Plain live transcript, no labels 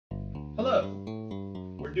Hello,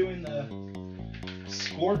 we're doing the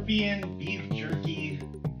Scorpion Beef Jerky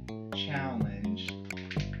Challenge.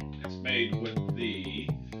 It's made with the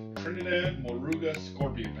Trinidad Moruga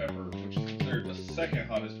Scorpion Pepper, which is considered the second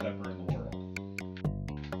hottest pepper in the world.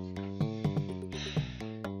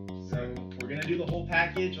 So we're gonna do the whole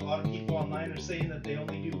package. A lot of people online are saying that they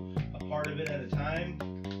only do a part of it at a time,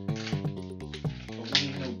 but we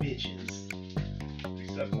ain't no bitches.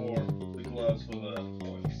 Except for the gloves for the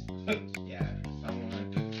oils. Yeah, I don't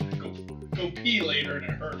want to Go pee later and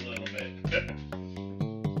it hurt a little bit.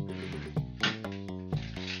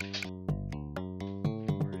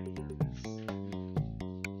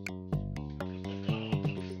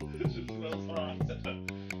 This smells hot.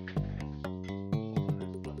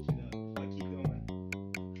 keep going.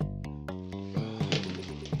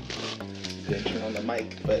 Didn't turn on the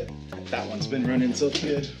mic, but that one's been running so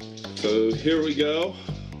good. So here we go.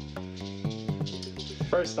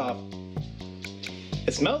 First off,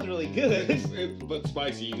 it smells really good. But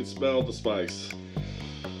spicy. You can smell the spice.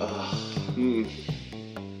 All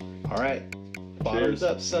right, bottoms Cheers.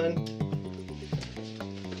 up, son.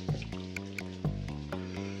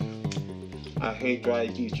 I hate dry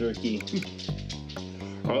beef jerky.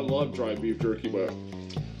 I love dry beef jerky, but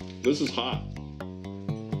this is hot.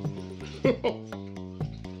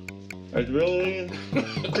 It's really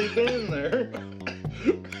deep in there.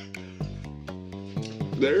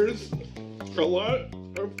 There's a lot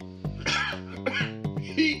of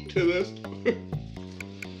heat to this.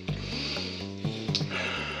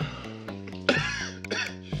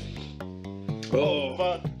 Oh,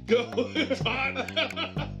 fuck. Go. It's hot.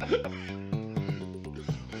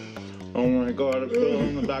 Oh my god, I feel it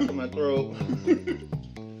on the back of my throat.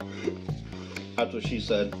 That's what she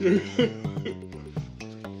said.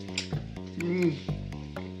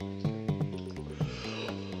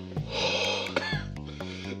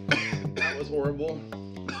 That was horrible.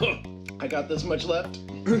 I got this much left.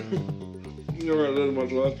 You don't have that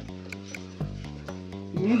much left.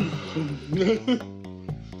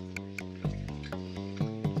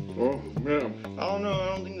 Oh, man. I don't know, I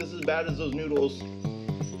don't think this is as bad as those noodles.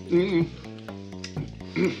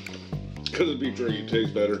 Because the beef jerky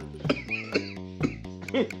tastes better.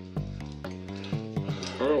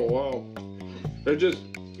 Oh, wow.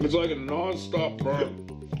 It's like a non-stop burn.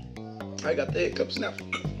 I got the hiccups now.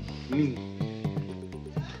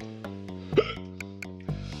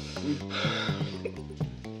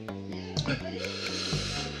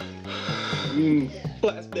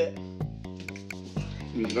 Last bit.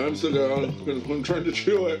 I'm still down because I'm trying to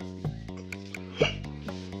chew it.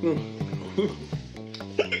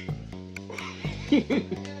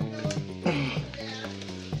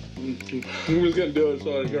 I'm just gonna do it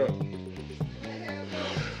so I go.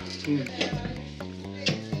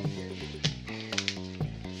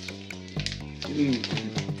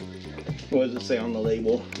 What does it say on the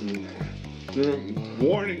label?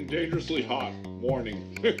 Warning, dangerously hot.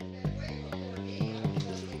 Warning.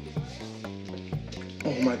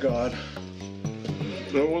 Oh my god.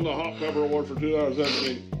 They won the Hot Pepper Award for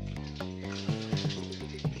 2017.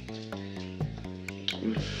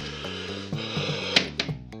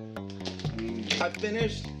 I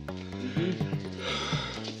finished,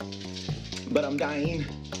 but I'm dying.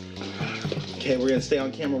 Okay, we're gonna stay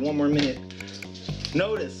on camera one more minute.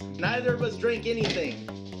 Notice, neither of us drank anything.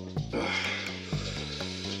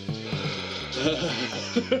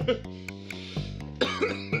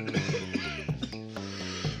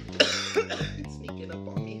 It's sneaking up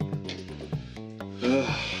on me.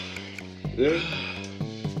 It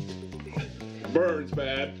burns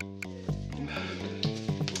bad.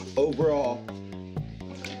 Overall,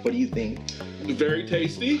 what do you think? Very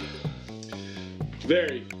tasty.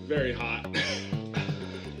 Very, very hot.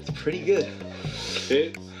 It's pretty good.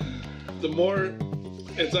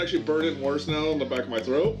 It's actually burning worse now in the back of my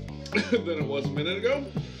throat than it was a minute ago.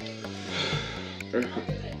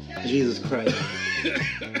 Jesus Christ.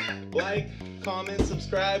 Like, comment,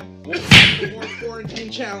 subscribe. We'll do more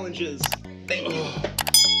quarantine challenges. Thank you.